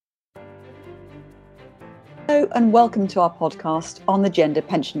Hello and welcome to our podcast on the gender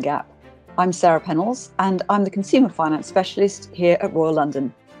pension gap. I'm Sarah Pennells and I'm the Consumer Finance Specialist here at Royal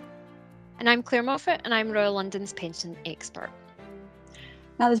London. And I'm Claire Moffat and I'm Royal London's pension expert.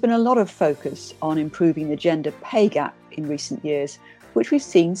 Now, there's been a lot of focus on improving the gender pay gap in recent years, which we've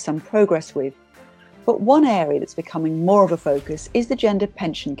seen some progress with. But one area that's becoming more of a focus is the gender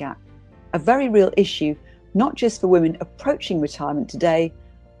pension gap, a very real issue, not just for women approaching retirement today,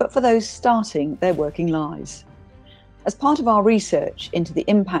 but for those starting their working lives. As part of our research into the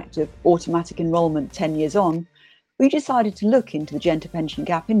impact of automatic enrolment 10 years on, we decided to look into the gender pension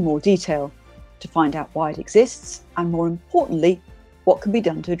gap in more detail to find out why it exists and, more importantly, what can be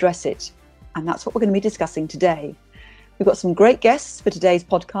done to address it. And that's what we're going to be discussing today. We've got some great guests for today's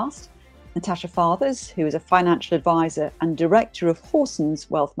podcast. Natasha Fathers, who is a financial advisor and director of Horsons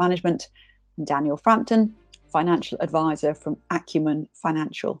Wealth Management, and Daniel Frampton, financial advisor from Acumen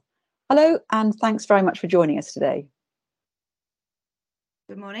Financial. Hello, and thanks very much for joining us today.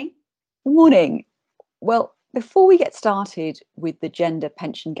 Good morning. Good morning. Well, before we get started with the gender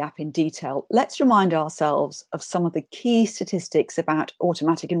pension gap in detail, let's remind ourselves of some of the key statistics about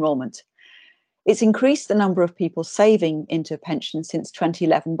automatic enrolment. It's increased the number of people saving into a pension since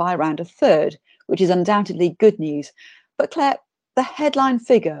 2011 by around a third, which is undoubtedly good news. But Claire, the headline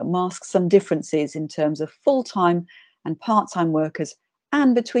figure masks some differences in terms of full-time and part-time workers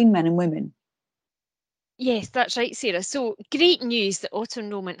and between men and women. Yes, that's right, Sarah. So great news that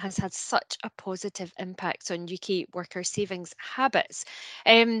auto-enrolment has had such a positive impact on UK worker savings habits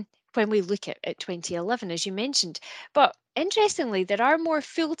when we look at 2011, as you mentioned. But interestingly, there are more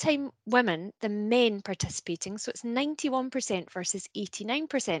full-time women than men participating. So it's 91% versus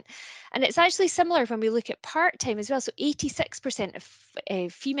 89%. And it's actually similar when we look at part-time as well. So 86%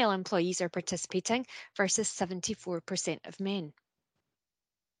 of female employees are participating versus 74% of men.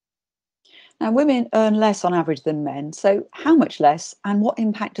 Now, women earn less on average than men. So how much less and what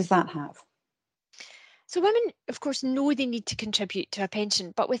impact does that have? So women, of course, know they need to contribute to a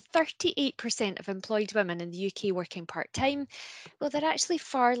pension, but with 38% of employed women in the UK working part-time, well, they're actually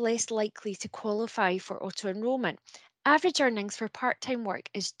far less likely to qualify for auto-enrolment. Average earnings for part-time work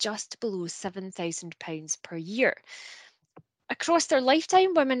is just below £7,000 per year. Across their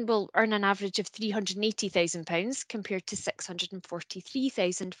lifetime, women will earn an average of £380,000 compared to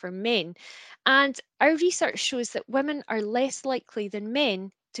 £643,000 for men. And our research shows that women are less likely than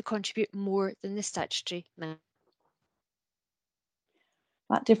men to contribute more than the statutory minimum.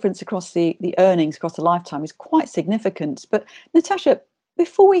 That difference across the earnings across the lifetime is quite significant. But Natasha,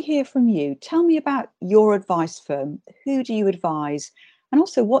 before we hear from you, tell me about your advice firm. Who do you advise? And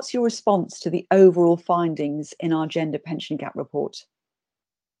also, what's your response to the overall findings in our gender pension gap report?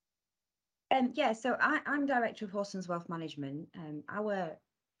 So I'm director of Horsons Wealth Management. Our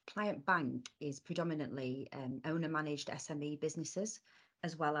client bank is predominantly owner-managed SME businesses,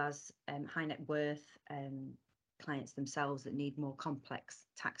 as well as high net worth clients themselves that need more complex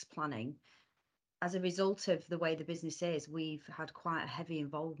tax planning. As a result of the way the business is, we've had quite a heavy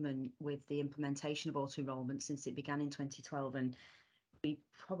involvement with the implementation of auto-enrolment since it began in 2012, and we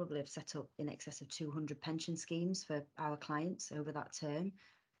probably have set up in excess of 200 pension schemes for our clients over that term.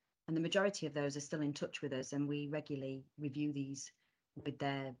 And the majority of those are still in touch with us, and we regularly review these with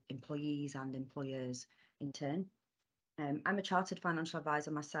their employees and employers in turn. I'm a chartered financial advisor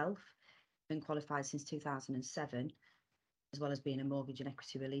myself, been qualified since 2007, as well as being a mortgage and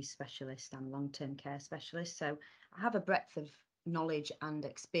equity release specialist and long-term care specialist. So I have a breadth of knowledge and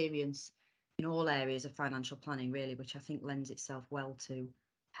experience in all areas of financial planning, really, which I think lends itself well to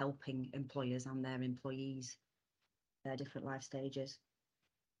helping employers and their employees at their different life stages.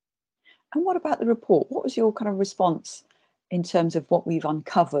 And what about the report? What was your kind of response in terms of what we've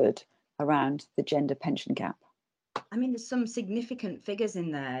uncovered around the gender pension gap? I mean, there's some significant figures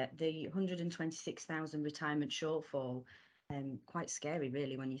in there. The 126,000 retirement shortfall, quite scary,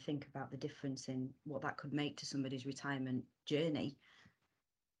 really, when you think about the difference in what that could make to somebody's retirement journey.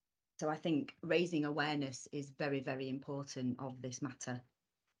 So I think raising awareness is very, very important of this matter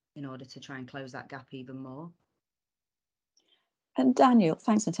in order to try and close that gap even more. And Daniel,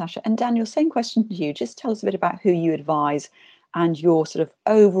 thanks, Natasha. And Daniel, same question to you. Just tell us a bit about who you advise and your sort of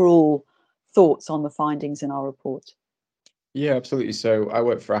overall thoughts on the findings in our report. Yeah, absolutely. So I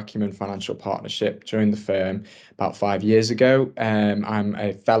work for Acumen Financial Partnership, joined the firm about 5 years ago. I'm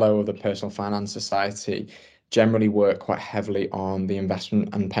a fellow of the Personal Finance Society, generally work quite heavily on the investment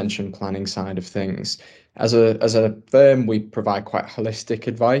and pension planning side of things. As a firm, we provide quite holistic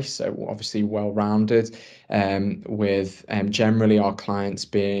advice, so obviously well-rounded, with generally our clients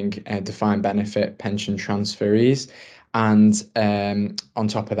being defined benefit pension transferees And on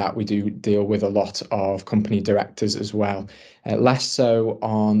top of that, we do deal with a lot of company directors as well. Less so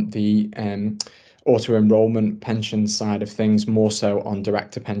on the auto enrollment pension side of things, more so on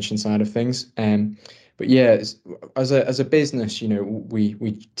director pension side of things. But yeah, as a business,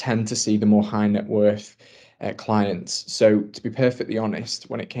 we tend to see the more high net worth clients. So to be perfectly honest,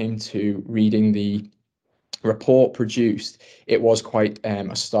 when it came to reading the report produced, it was quite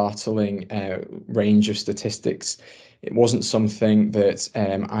a startling range of statistics. It wasn't something that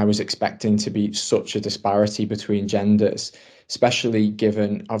I was expecting to be such a disparity between genders, especially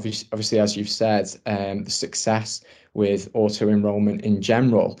given, obviously, as you've said, the success with auto enrollment in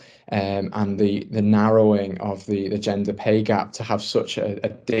general, and the narrowing of the gender pay gap to have such a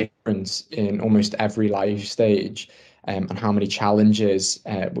difference in almost every life stage, and how many challenges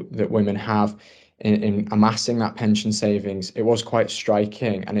that women have in amassing that pension savings. It was quite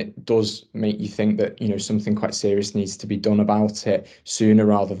striking, and it does make you think that something quite serious needs to be done about it sooner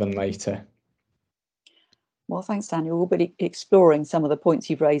rather than later. Well, thanks, Daniel. We'll be exploring some of the points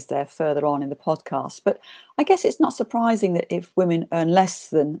you've raised there further on in the podcast. But I guess it's not surprising that if women earn less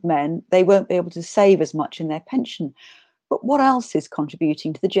than men, they won't be able to save as much in their pension. But what else is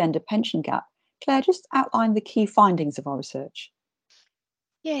contributing to the gender pension gap? Claire, just outline the key findings of our research.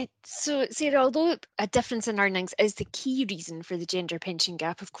 Yeah, so Sarah, although a difference in earnings is the key reason for the gender pension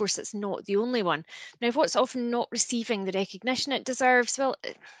gap, of course, it's not the only one. Now, what's often not receiving the recognition it deserves? Well,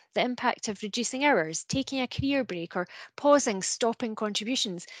 the impact of reducing hours, taking a career break, or pausing, stopping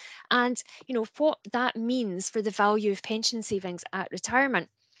contributions, and what that means for the value of pension savings at retirement.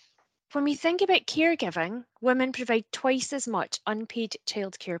 When we think about caregiving, women provide twice as much unpaid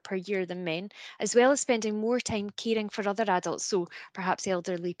childcare per year than men, as well as spending more time caring for other adults, so perhaps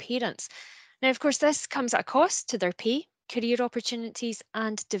elderly parents. Now, of course, this comes at a cost to their pay, career opportunities,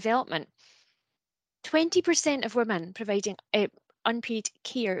 and development. 20% of women providing unpaid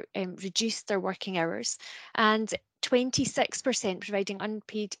care reduced their working hours, and 26% providing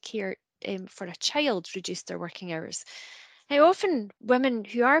unpaid care for a child reduced their working hours. Now, often women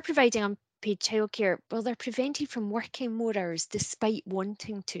who are providing unpaid childcare, well, they're prevented from working more hours despite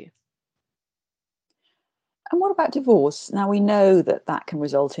wanting to. And what about divorce? Now, we know that that can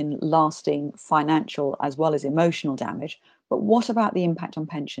result in lasting financial as well as emotional damage, but what about the impact on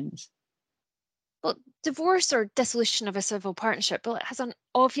pensions? Well, divorce or dissolution of a civil partnership, well, it has an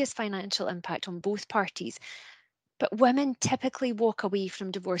obvious financial impact on both parties. But women typically walk away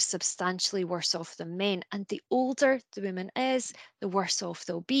from divorce substantially worse off than men, and the older the woman is, the worse off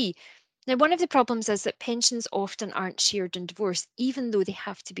they'll be. Now, one of the problems is that pensions often aren't shared in divorce, even though they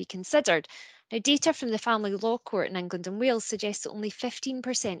have to be considered. Now, data from the Family Law Court in England and Wales suggests that only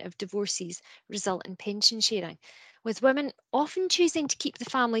 15% of divorces result in pension sharing, with women often choosing to keep the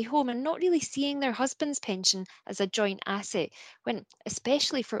family home and not really seeing their husband's pension as a joint asset, when,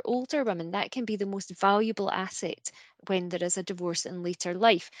 especially for older women, that can be the most valuable asset when there is a divorce in later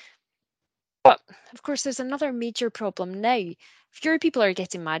life. But of course, there's another major problem now. Fewer people are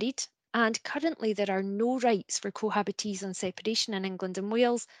getting married, and currently there are no rights for cohabitees on separation in England and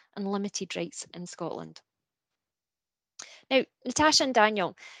Wales, and limited rights in Scotland. Now, Natasha and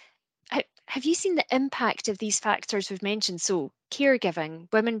Daniel, have you seen the impact of these factors we've mentioned? So, caregiving,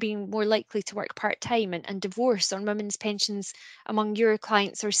 women being more likely to work part-time, and divorce on women's pensions among your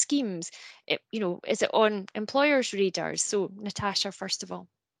clients or schemes. Is it on employers' radars? So, Natasha, first of all.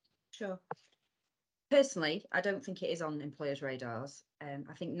 Sure. Personally, I don't think it is on employers' radars.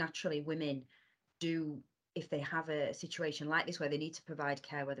 I think naturally women do, if they have a situation like this where they need to provide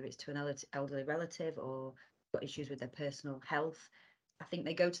care, whether it's to an elderly relative or got issues with their personal health, I think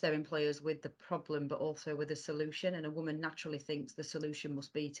they go to their employers with the problem, but also with a solution. And a woman naturally thinks the solution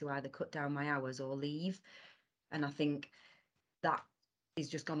must be to either cut down my hours or leave. And I think that is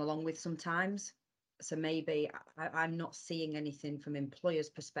just gone along with sometimes. So maybe I'm not seeing anything from employers'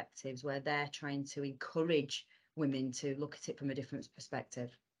 perspectives where they're trying to encourage women to look at it from a different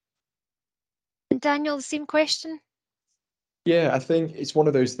perspective. And Daniel, the same question? Yeah, I think it's one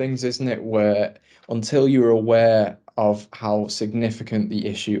of those things, isn't it, where until you're aware of how significant the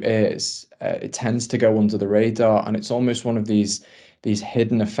issue is, it tends to go under the radar, and it's almost one of these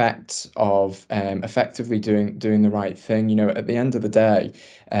hidden effects of effectively doing the right thing. At the end of the day,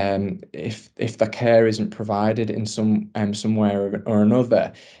 if the care isn't provided in some way or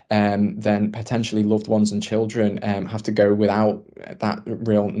another, then potentially loved ones and children have to go without that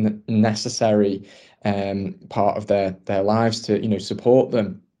real necessary part of their lives to support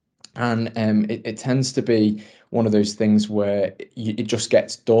them. And it tends to be one of those things where it just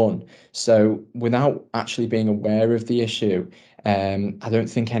gets done. So without actually being aware of the issue, I don't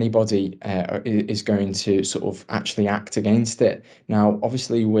think anybody is going to sort of actually act against it. Now,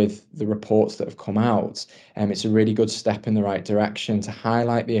 obviously, with the reports that have come out, it's a really good step in the right direction to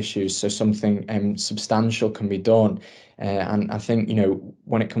highlight the issues so something substantial can be done. And I think,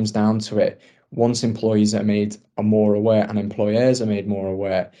 when it comes down to it, once employees are more aware and employers are made more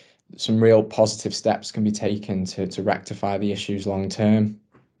aware, some real positive steps can be taken to rectify the issues long term.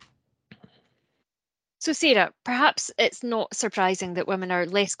 So, Sarah, perhaps it's not surprising that women are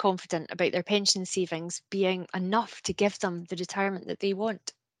less confident about their pension savings being enough to give them the retirement that they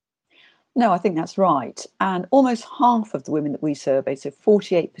want. No, I think that's right. And almost half of the women that we surveyed, so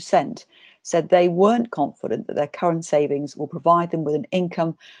 48%, said they weren't confident that their current savings will provide them with an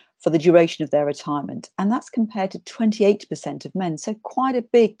income for the duration of their retirement. And that's compared to 28% of men. So quite a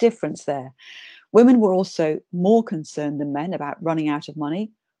big difference there. Women were also more concerned than men about running out of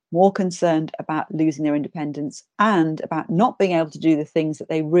money, more concerned about losing their independence, and about not being able to do the things that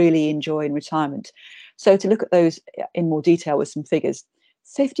they really enjoy in retirement. So, to look at those in more detail with some figures,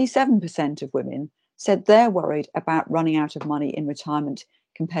 57% of women said they're worried about running out of money in retirement,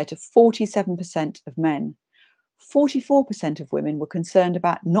 compared to 47% of men. 44% of women were concerned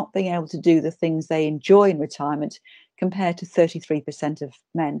about not being able to do the things they enjoy in retirement, compared to 33% of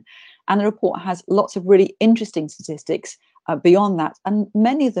men. And the report has lots of really interesting statistics beyond that. And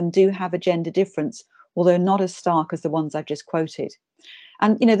many of them do have a gender difference, although not as stark as the ones I've just quoted.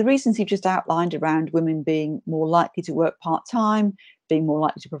 And, the reasons you've just outlined around women being more likely to work part-time, being more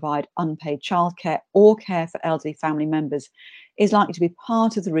likely to provide unpaid childcare or care for elderly family members is likely to be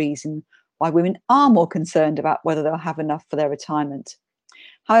part of the reason why women are more concerned about whether they'll have enough for their retirement.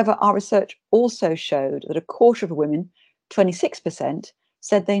 However, our research also showed that a quarter of women, 26%,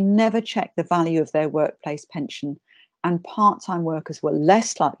 said they never checked the value of their workplace pension, and part-time workers were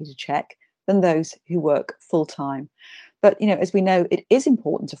less likely to check than those who work full-time. But, as we know, it is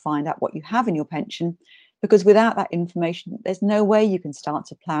important to find out what you have in your pension, because without that information, there's no way you can start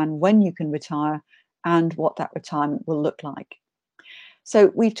to plan when you can retire and what that retirement will look like.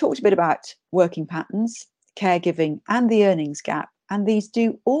 So we've talked a bit about working patterns, caregiving, and the earnings gap, and these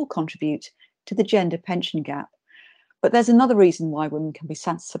do all contribute to the gender pension gap. But there's another reason why women can be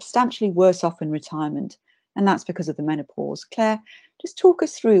substantially worse off in retirement, and that's because of the menopause. Claire, just talk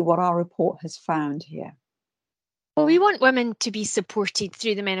us through what our report has found here. Well, we want women to be supported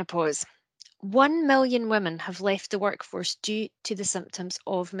through the menopause. 1 million women have left the workforce due to the symptoms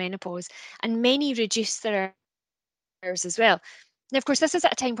of menopause, and many reduce their hours as well. Now, of course, this is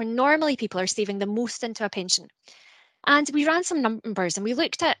at a time when normally people are saving the most into a pension. And we ran some numbers and we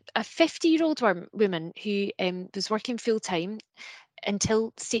looked at a 50-year-old woman who was working full-time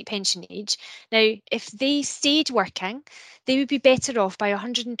until state pension age. Now, if they stayed working, they would be better off by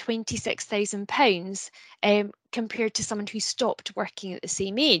 £126,000 compared to someone who stopped working at the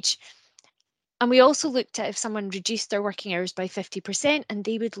same age. And we also looked at if someone reduced their working hours by 50%, and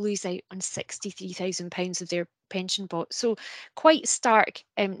they would lose out on £63,000 of their pension pot. So quite stark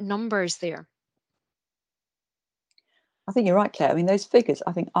numbers there. I think you're right, Claire. I mean, those figures,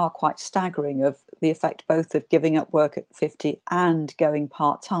 I think, are quite staggering of the effect both of giving up work at 50 and going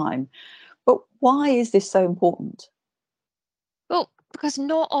part-time. But why is this so important? Well, because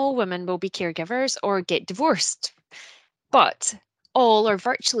not all women will be caregivers or get divorced, but all or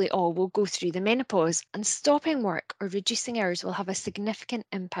virtually all will go through the menopause, and stopping work or reducing hours will have a significant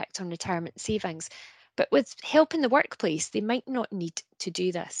impact on retirement savings. But with help in the workplace, they might not need to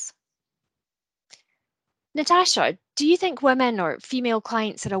do this. Natasha, do you think women or female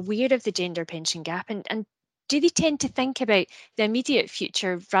clients are aware of the gender pension gap, and do they tend to think about the immediate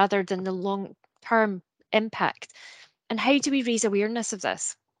future rather than the long-term impact? And how do we raise awareness of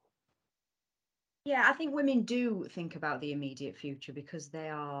this? Yeah, I think women do think about the immediate future because they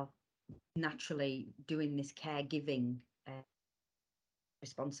are naturally doing this caregiving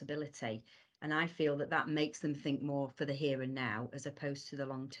responsibility. And I feel that that makes them think more for the here and now as opposed to the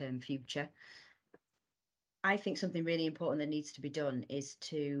long-term future. I think something really important that needs to be done is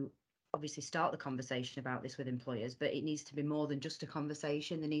to obviously start the conversation about this with employers, but it needs to be more than just a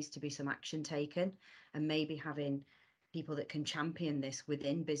conversation. There needs to be some action taken, and maybe having people that can champion this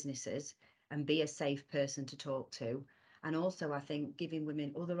within businesses and be a safe person to talk to. And also, I think giving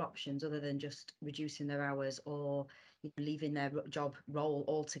women other options other than just reducing their hours or leaving their job role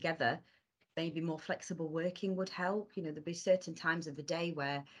altogether. Maybe more flexible working would help. There'd be certain times of the day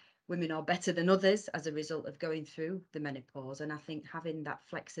where women are better than others as a result of going through the menopause. And I think having that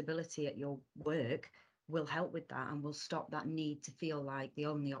flexibility at your work will help with that and will stop that need to feel like the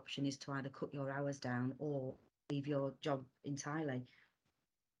only option is to either cut your hours down or leave your job entirely.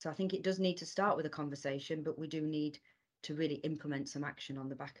 So I think it does need to start with a conversation, but we do need to really implement some action on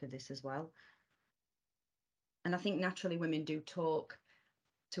the back of this as well. And I think naturally women do talk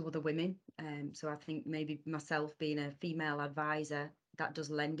to other women. So I think maybe myself being a female advisor, that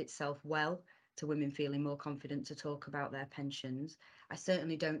does lend itself well to women feeling more confident to talk about their pensions. I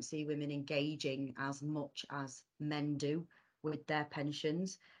certainly don't see women engaging as much as men do with their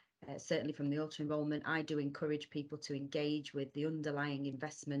pensions. Certainly from the auto enrolment, I do encourage people to engage with the underlying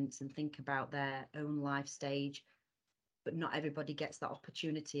investments and think about their own life stage, but not everybody gets that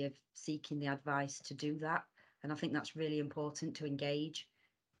opportunity of seeking the advice to do that. And I think that's really important, to engage.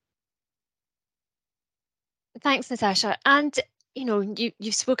 Thanks, Natasha. And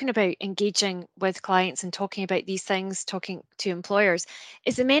you've spoken about engaging with clients and talking about these things, talking to employers.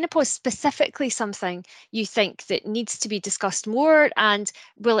 Is the menopause specifically something you think that needs to be discussed more, and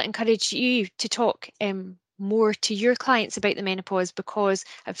will it encourage you to talk more to your clients about the menopause because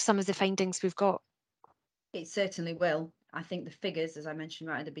of some of the findings we've got? It certainly will. I think the figures, as I mentioned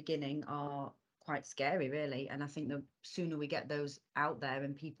right at the beginning, are quite scary, really. And I think the sooner we get those out there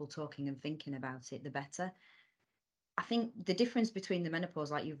and people talking and thinking about it, the better. I think the difference between the menopause,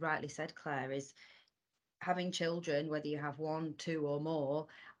 like you've rightly said, Claire, is having children, whether you have one, two, or more,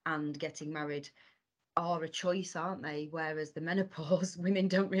 and getting married are a choice, aren't they? Whereas the menopause, women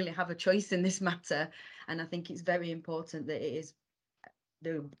don't really have a choice in this matter. And I think it's very important that it is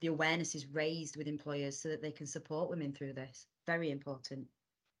the awareness is raised with employers so that they can support women through this. Very important.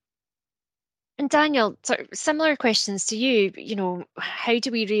 And Daniel, sort of similar questions to you. How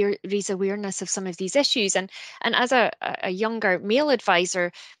do we raise awareness of some of these issues? And as a younger male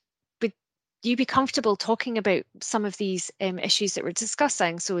advisor, would you be comfortable talking about some of these issues that we're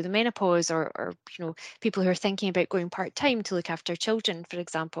discussing? So the menopause, or people who are thinking about going part-time to look after children, for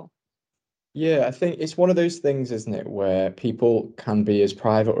example. Yeah, I think it's one of those things, isn't it, where people can be as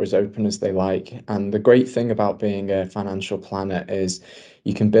private or as open as they like. And the great thing about being a financial planner is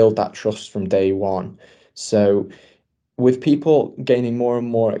you can build that trust from day one. So with people gaining more and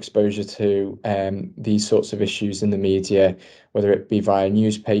more exposure to these sorts of issues in the media, whether it be via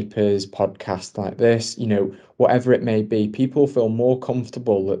newspapers, podcasts like this, whatever it may be, people feel more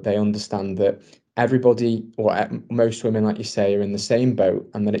comfortable that they understand that everybody, or most women, like you say, are in the same boat,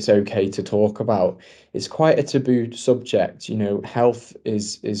 and that it's okay to talk about. It's quite a taboo subject. Health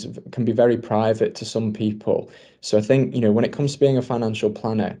is can be very private to some people. So I think, when it comes to being a financial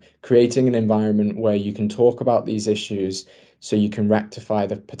planner, creating an environment where you can talk about these issues so you can rectify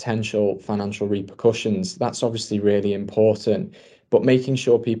the potential financial repercussions, that's obviously really important. But making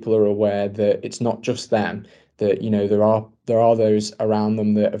sure people are aware that it's not just them, that there are those around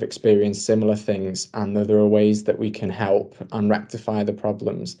them that have experienced similar things, and that there are ways that we can help and rectify the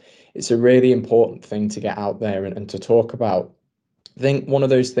problems. It's a really important thing to get out there and to talk about. I think one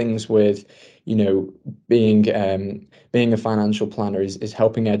of those things with, being a financial planner is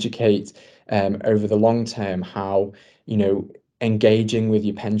helping educate over the long term how, engaging with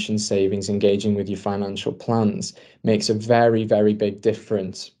your pension savings, engaging with your financial plans makes a very, very big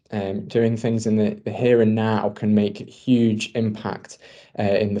difference. Doing things in the here and now can make a huge impact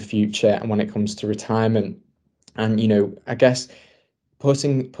in the future, and when it comes to retirement. And I guess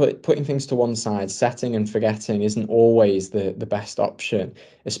putting things to one side, setting and forgetting, isn't always the best option,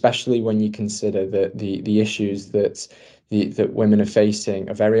 especially when you consider that the issues that women are facing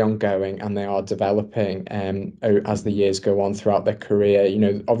are very ongoing, and they are developing as the years go on throughout their career.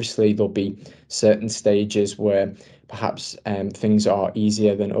 Obviously there'll be certain stages where perhaps things are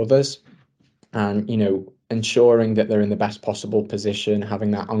easier than others, and ensuring that they're in the best possible position,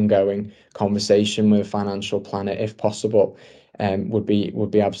 having that ongoing conversation with a financial planner if possible, would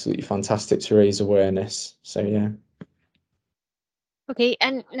be absolutely fantastic to raise awareness. So yeah. Okay,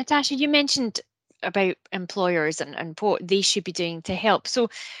 and Natasha, you mentioned about employers and what they should be doing to help. So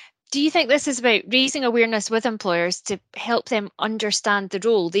do you think this is about raising awareness with employers to help them understand the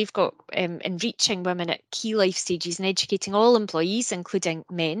role they've got in reaching women at key life stages and educating all employees, including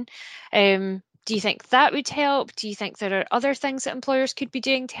men? Do you think that would help? Do you think there are other things that employers could be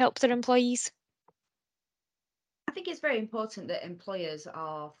doing to help their employees? I think it's very important that employers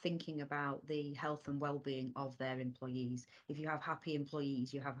are thinking about the health and well-being of their employees. If you have happy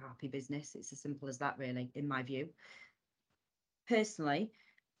employees, you have a happy business. It's as simple as that, really, in my view. Personally,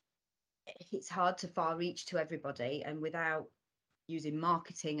 it's hard to far reach to everybody, and without using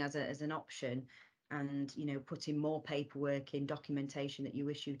marketing as an option, and putting more paperwork in, documentation that you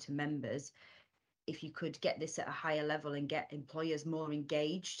issue to members, if you could get this at a higher level and get employers more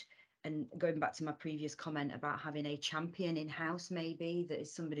engaged And going back to my previous comment about having a champion in-house, maybe that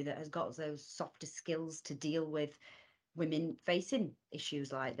is somebody that has got those softer skills to deal with women facing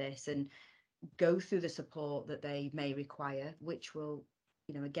issues like this and go through the support that they may require, which will,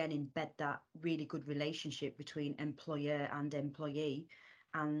 again, embed that really good relationship between employer and employee,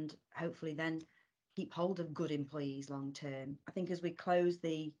 and hopefully then keep hold of good employees long term. I think as we close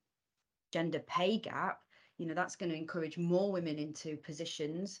the gender pay gap, that's going to encourage more women into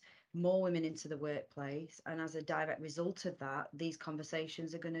positions, more women into the workplace. And as a direct result of that, these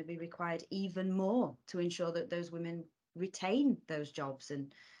conversations are going to be required even more to ensure that those women retain those jobs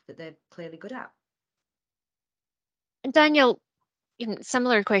and that they're clearly good at. And Daniel,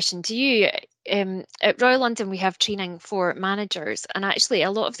 similar question to you. At Royal London, we have training for managers, and actually a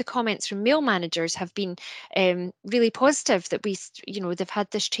lot of the comments from male managers have been really positive that they've had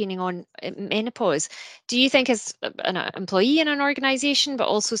this training on menopause. Do you think, as an employee in an organisation, but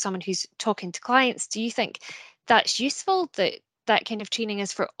also someone who's talking to clients, do you think that's useful, that kind of training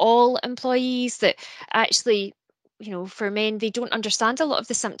is for all employees, that actually, for men, they don't understand a lot of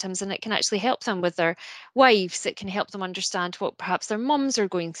the symptoms, and it can actually help them with their wives. It can help them understand what perhaps their mums are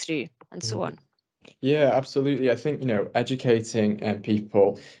going through, and so on. Yeah, absolutely. I think, educating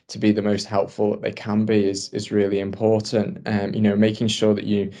people to be the most helpful that they can be is really important. Making sure that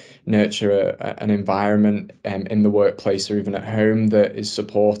you nurture an environment in the workplace or even at home that is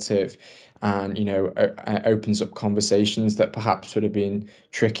supportive and, opens up conversations that perhaps would have been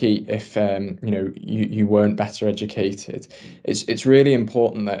tricky if, you weren't better educated. It's really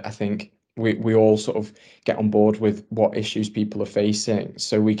important that I think we all sort of get on board with what issues people are facing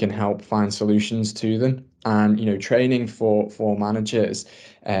so we can help find solutions to them. And training for managers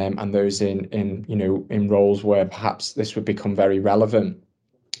and those in roles where perhaps this would become very relevant,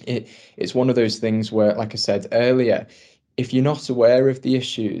 it's one of those things where, like I said earlier, if you're not aware of the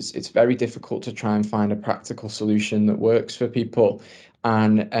issues, it's very difficult to try and find a practical solution that works for people.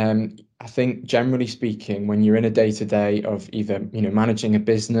 And I think, generally speaking, when you're in a day-to-day of either managing a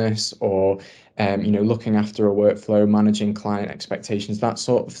business or looking after a workflow, managing client expectations, that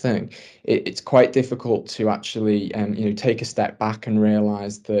sort of thing, it's quite difficult to actually take a step back and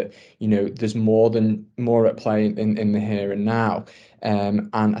realize that there's more at play in the here and now. And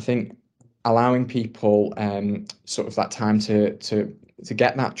I think allowing people sort of that time to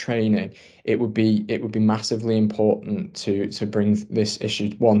get that training, it would be massively important to bring this issue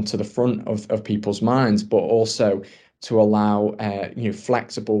to the front of people's minds, but also to allow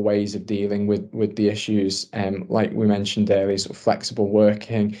flexible ways of dealing with the issues, like we mentioned earlier, sort of flexible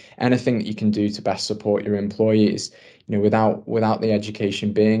working, anything that you can do to best support your employees. Without the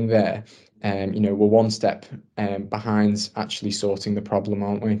education being there, we're one step behind actually sorting the problem,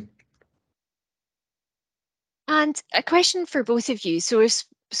 aren't we? And a question for both of you. So we've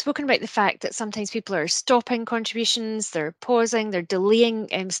spoken about the fact that sometimes people are stopping contributions, they're pausing, they're delaying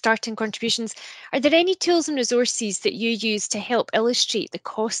starting contributions. Are there any tools and resources that you use to help illustrate the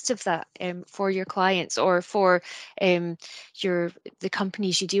cost of that for your clients or for the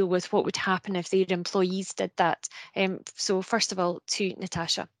companies you deal with? What would happen if their employees did that? So first of all, to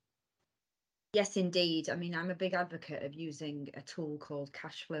Natasha. Yes, indeed. I mean, I'm a big advocate of using a tool called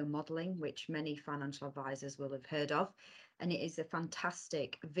cash flow modeling, which many financial advisors will have heard of. And it is a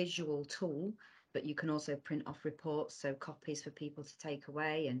fantastic visual tool, but you can also print off reports, so copies for people to take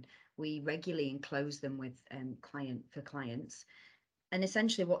away. And we regularly enclose them with clients. And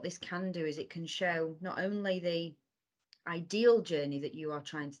essentially what this can do is it can show not only the ideal journey that you are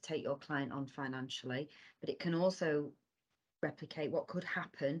trying to take your client on financially, but it can also replicate what could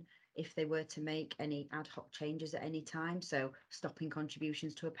happen if they were to make any ad hoc changes at any time. So stopping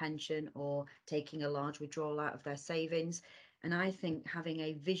contributions to a pension or taking a large withdrawal out of their savings. And I think having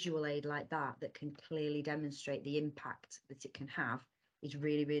a visual aid like that can clearly demonstrate the impact that it can have is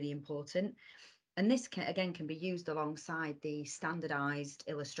really, really important. And this can be used alongside the standardized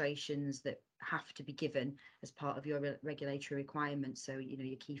illustrations that have to be given as part of your regulatory requirements. So,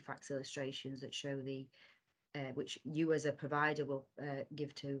 your key facts illustrations that show which you as a provider will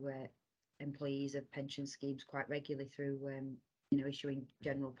give to employees of pension schemes quite regularly through issuing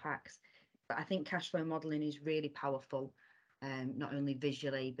general packs. But I think cash flow modelling is really powerful, not only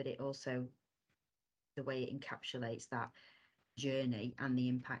visually, but it also the way it encapsulates that journey and the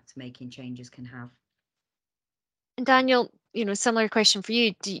impact making changes can have. And Daniel, similar question for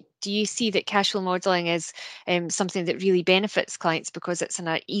you. Do you see that cash flow modelling is something that really benefits clients because it's in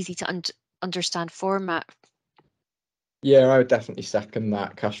an easy to understand format? Yeah, I would definitely second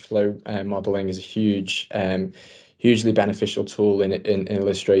that. Cash flow modelling is a huge hugely beneficial tool in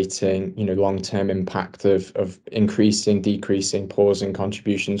illustrating, long-term impact of increasing, decreasing, pausing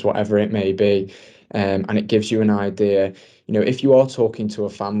contributions, whatever it may be. And it gives you an idea, if you are talking to a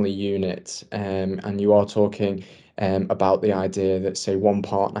family unit, and you are talking about the idea that, say, one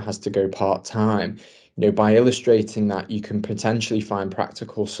partner has to go part-time, by illustrating that, you can potentially find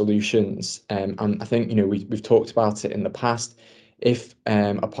practical solutions. And I think, we've talked about it in the past. If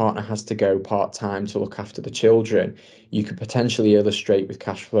a partner has to go part-time to look after the children, you could potentially illustrate with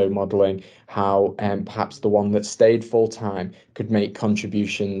cash flow modelling how perhaps the one that stayed full-time could make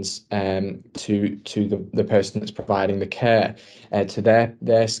contributions to the person that's providing the care, to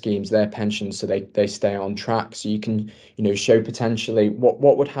their schemes, their pensions, so they stay on track. So you can show potentially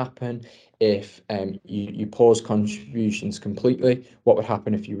what would happen if you pause contributions completely, what would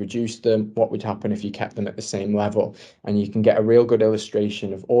happen if you reduced them, what would happen if you kept them at the same level. And you can get a real good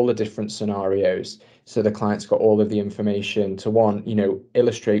illustration of all the different scenarios, so the client's got all of the information to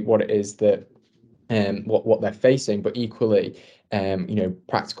illustrate what it is that what they're facing, but equally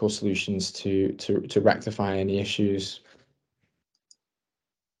practical solutions to rectify any issues.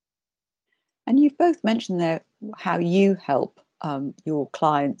 And you've both mentioned there how you help your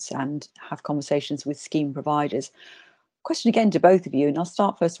clients and have conversations with scheme providers. Question again to both of you, and I'll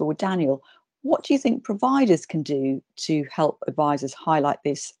start first of all with Daniel. What do you think providers can do to help advisors highlight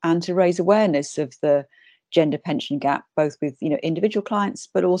this and to raise awareness of the gender pension gap, both with individual clients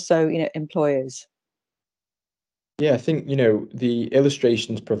but also employers? Yeah, I think the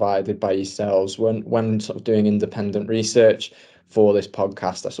illustrations provided by yourselves when sort of doing independent research for this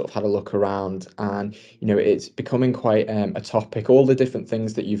podcast, I sort of had a look around, and it's becoming quite a topic. All the different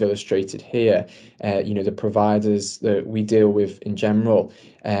things that you've illustrated here, the providers that we deal with in general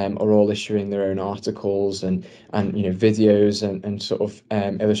are all issuing their own articles and videos and sort of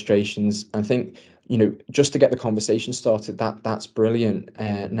illustrations. I think just to get the conversation started, that's brilliant.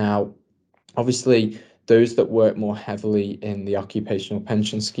 Now, obviously, those that work more heavily in the occupational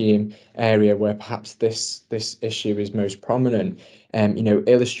pension scheme area, where perhaps this issue is most prominent,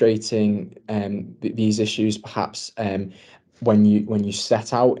 illustrating these issues perhaps when you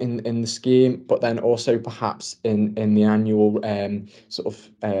set out in the scheme, but then also perhaps in the annual sort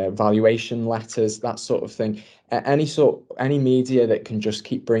of valuation letters, that sort of thing. Any media that can just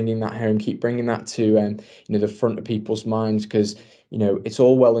keep bringing that home, keep bringing that to the front of people's minds, because it's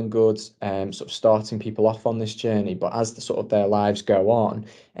all well and good sort of starting people off on this journey, but as the sort of their lives go on,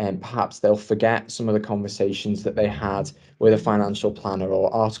 perhaps they'll forget some of the conversations that they had with a financial planner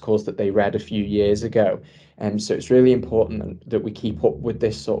or articles that they read a few years ago. So it's really important that we keep up with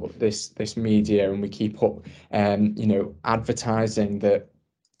this sort of this media, and we keep up advertising that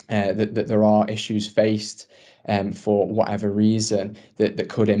there are issues faced for whatever reason that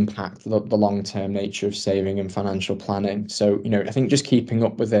could impact the long-term nature of saving and financial planning. So I think just keeping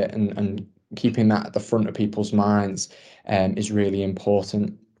up with it and keeping that at the front of people's minds is really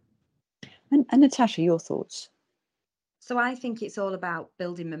important. And Natasha, your thoughts? So I think it's all about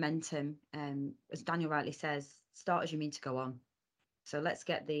building momentum. As Daniel rightly says, start as you mean to go on. So let's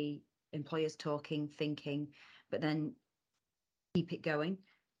get the employers talking, thinking, but then keep it going.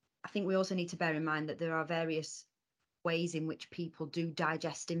 I think we also need to bear in mind that there are various ways in which people do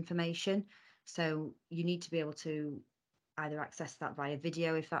digest information. So you need to be able to either access that via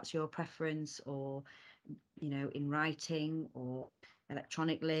video if that's your preference, or in writing or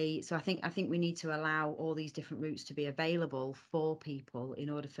electronically. So I think we need to allow all these different routes to be available for people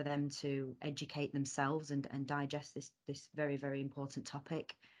in order for them to educate themselves and digest this very, very important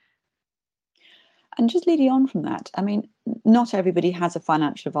topic. And just leading on from that, I mean, not everybody has a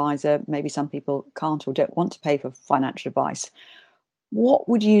financial advisor. Maybe some people can't or don't want to pay for financial advice. What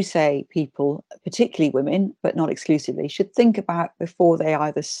would you say people, particularly women, but not exclusively, should think about before they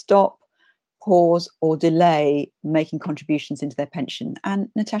either stop, pause, or delay making contributions into their pension? And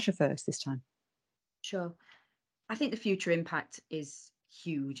Natasha first this time. Sure. I think the future impact is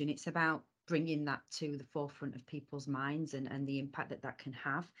huge, and it's about bringing that to the forefront of people's minds and the impact that can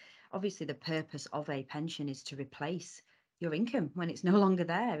have. Obviously, the purpose of a pension is to replace your income when it's no longer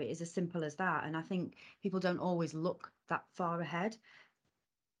there. It is as simple as that. And I think people don't always look that far ahead.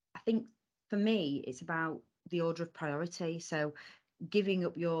 I think for me, it's about the order of priority. So giving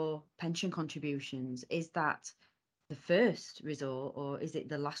up your pension contributions, is that the first resort, or is it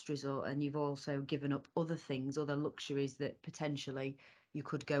the last resort, and you've also given up other things, other luxuries that potentially you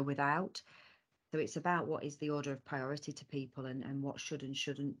could go without? So it's about what is the order of priority to people, and what should and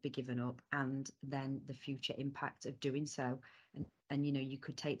shouldn't be given up, and then the future impact of doing so. And you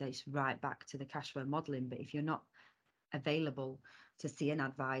could take this right back to the cash flow modelling, but if you're not available to see an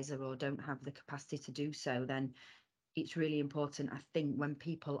advisor or don't have the capacity to do so, then it's really important, I think, when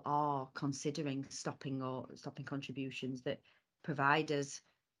people are considering stopping contributions, that providers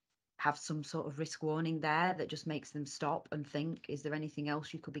have some sort of risk warning there that just makes them stop and think, is there anything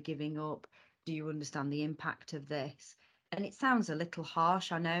else you could be giving up? Do you understand the impact of this? And it sounds a little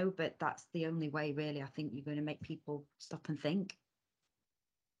harsh, I know, but that's the only way, really, I think you're going to make people stop and think.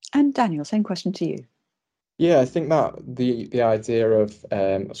 And Daniel, same question to you. Yeah, I think that the idea of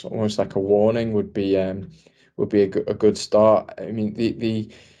sort of almost like a warning would be a good start. I mean,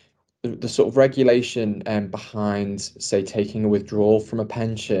 the sort of regulation behind, say, taking a withdrawal from a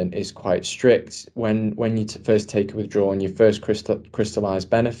pension is quite strict. When you first take a withdrawal and you first crystallize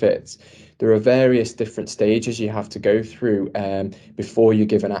benefits, there are various different stages you have to go through before you're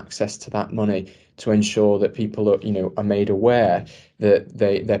given access to that money, to ensure that people are made aware that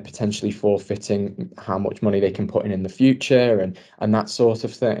they're potentially forfeiting how much money they can put in the future, and that sort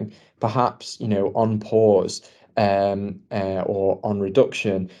of thing. Perhaps on pause or on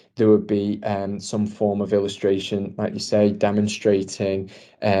reduction, there would be some form of illustration, like you say, demonstrating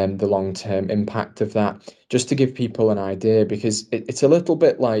the long-term impact of that, just to give people an idea, because it's a little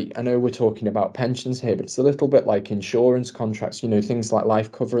bit like, I know we're talking about pensions here, but it's a little bit like insurance contracts, things like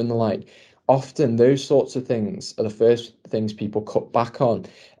life cover and the like. Often those sorts of things are the first things people cut back on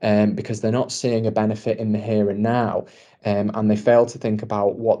because they're not seeing a benefit in the here and now. And they fail to think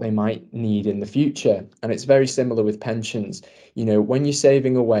about what they might need in the future. And it's very similar with pensions. When you're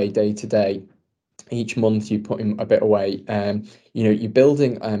saving away day to day, each month you put in a bit away, you're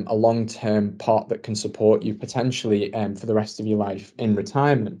building a long-term pot that can support you potentially for the rest of your life in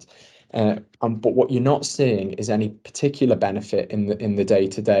retirement. But what you're not seeing is any particular benefit in the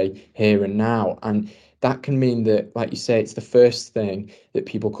day-to-day here and now. And that can mean that, like you say, it's the first thing that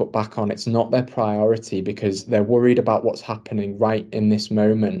people cut back on. It's not their priority because they're worried about what's happening right in this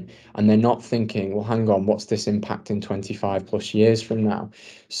moment. And they're not thinking, well, hang on, what's this impact in 25 plus years from now?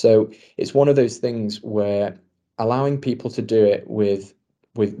 So it's one of those things where allowing people to do it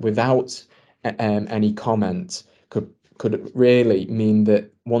without any comment could really mean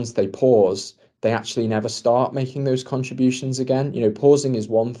that once they pause, they actually never start making those contributions again. Pausing is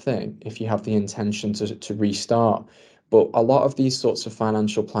one thing if you have the intention to restart, but a lot of these sorts of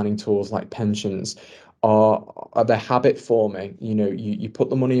financial planning tools like pensions are they're habit forming. You put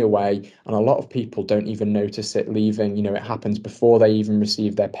the money away, and a lot of people don't even notice it leaving. It happens before they even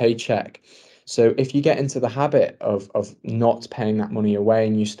receive their paycheck. So if you get into the habit of not paying that money away,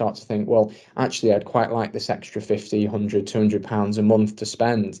 and you start to think, well, actually, I'd quite like this extra 50, 100, 200 pounds a month to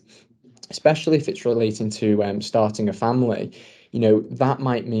spend, especially if it's relating to starting a family, that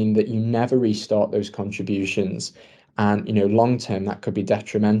might mean that you never restart those contributions. And, long term, that could be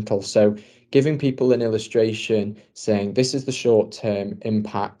detrimental. So giving people an illustration saying this is the short term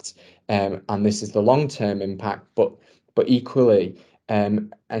impact and this is the long term impact, but equally,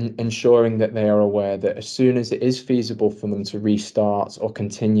 and ensuring that they are aware that as soon as it is feasible for them to restart or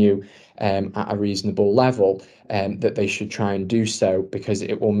continue at a reasonable level, that they should try and do so, because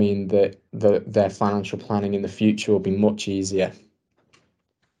it will mean that their financial planning in the future will be much easier.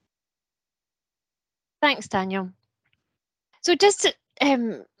 Thanks, Daniel. So just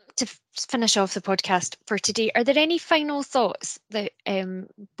to finish off the podcast for today, are there any final thoughts that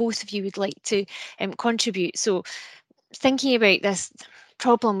both of you would like to contribute? So thinking about this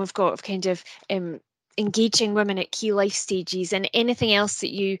problem we've got of kind of engaging women at key life stages, and anything else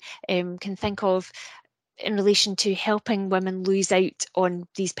that you can think of in relation to helping women lose out on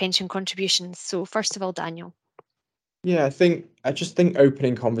these pension contributions. So first of all, Daniel. Yeah, I just think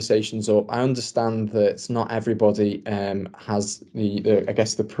opening conversations up. I understand that not everybody has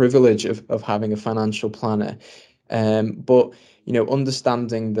the privilege of having a financial planner. But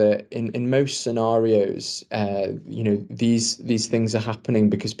understanding that in most scenarios, these things are happening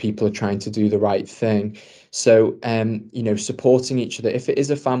because people are trying to do the right thing. So supporting each other. If it is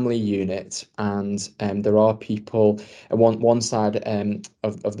a family unit and there are people, one side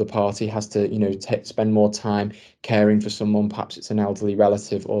of the party has to spend more time caring for someone, perhaps it's an elderly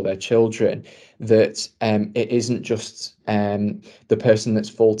relative or their children, that it isn't just the person that's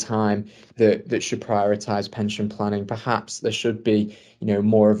full-time that should prioritize pension planning. Perhaps there should be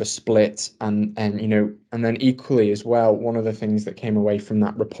more of a split, and then equally as well, one of the things that came away from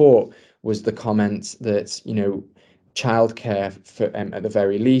that report was the comment that childcare for at the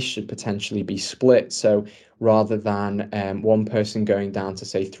very least should potentially be split. So rather than one person going down to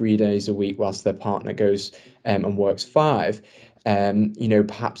say 3 days a week whilst their partner goes and works 5,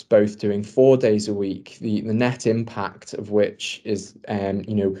 perhaps both doing 4 days a week, the net impact of which is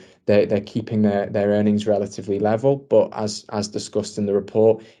they're keeping their earnings relatively level, but as discussed in the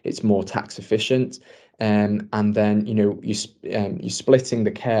report, it's more tax efficient. and then you're splitting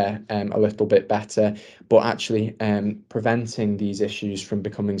the care a little bit better, but actually preventing these issues from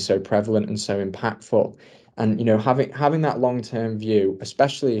becoming so prevalent and so impactful. And having that long-term view,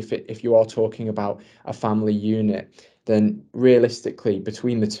 especially if you are talking about a family unit, then realistically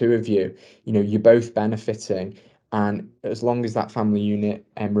between the two of you, you're both benefiting. And as long as that family unit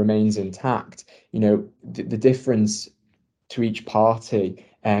remains intact, the difference to each party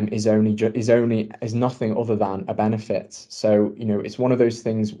is nothing other than a benefit. So it's one of those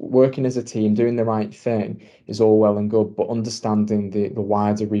things. Working as a team, doing the right thing is all well and good, but understanding the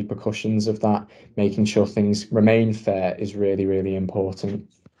wider repercussions of that, making sure things remain fair, is really, really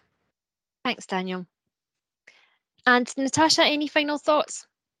important. Thanks, Daniel. And Natasha, any final thoughts?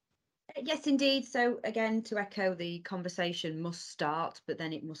 Yes, indeed. So again, to echo, the conversation must start, but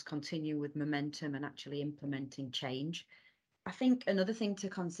then it must continue with momentum and actually implementing change. I think another thing to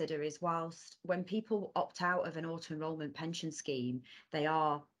consider is, whilst when people opt out of an auto enrolment pension scheme, they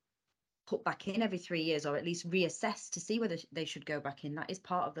are put back in every 3 years, or at least reassessed to see whether they should go back in. That is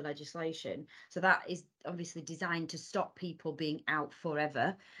part of the legislation. So that is obviously designed to stop people being out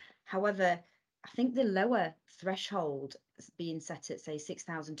forever. However, I think the lower threshold being set at, say,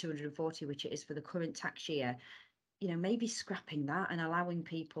 6,240, which it is for the current tax year, maybe scrapping that and allowing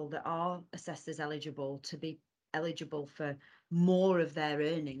people that are assessed as eligible to be eligible for more of their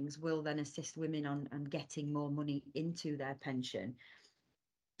earnings will then assist women on getting more money into their pension.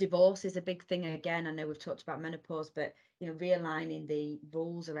 Divorce is a big thing. Again, I know we've talked about menopause, but realigning the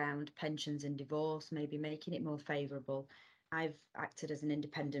rules around pensions and divorce, maybe making it more favourable. I've acted as an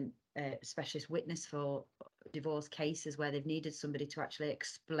independent specialist witness for divorce cases where they've needed somebody to actually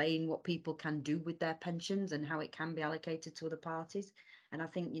explain what people can do with their pensions and how it can be allocated to other parties. And I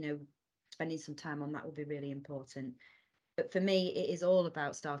think spending some time on that will be really important. But for me, it is all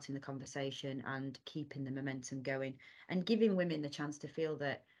about starting the conversation and keeping the momentum going and giving women the chance to feel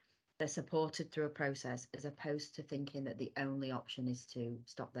that they're supported through a process, as opposed to thinking that the only option is to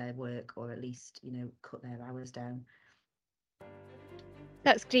stop their work, or at least, cut their hours down.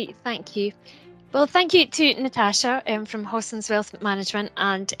 That's great. Thank you. Well, thank you to Natasha from Hossens Wealth Management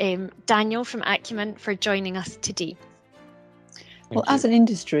and Daniel from Acumen for joining us today. Well, as an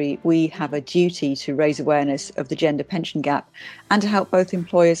industry, we have a duty to raise awareness of the gender pension gap and to help both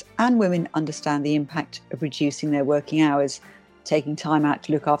employers and women understand the impact of reducing their working hours, taking time out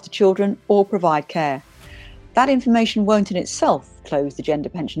to look after children or provide care. That information won't in itself close the gender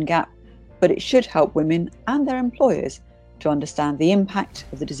pension gap, but it should help women and their employers to understand the impact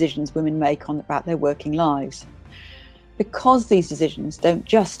of the decisions women make about their working lives. Because these decisions don't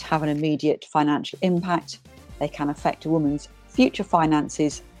just have an immediate financial impact, they can affect a woman's future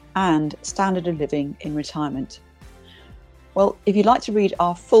finances and standard of living in retirement. Well, if you'd like to read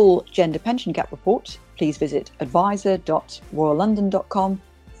our full Gender Pension Gap report, please visit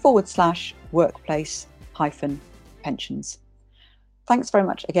advisor.royallondon.com/workplace-pensions. Thanks very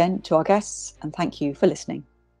much again to our guests, and thank you for listening.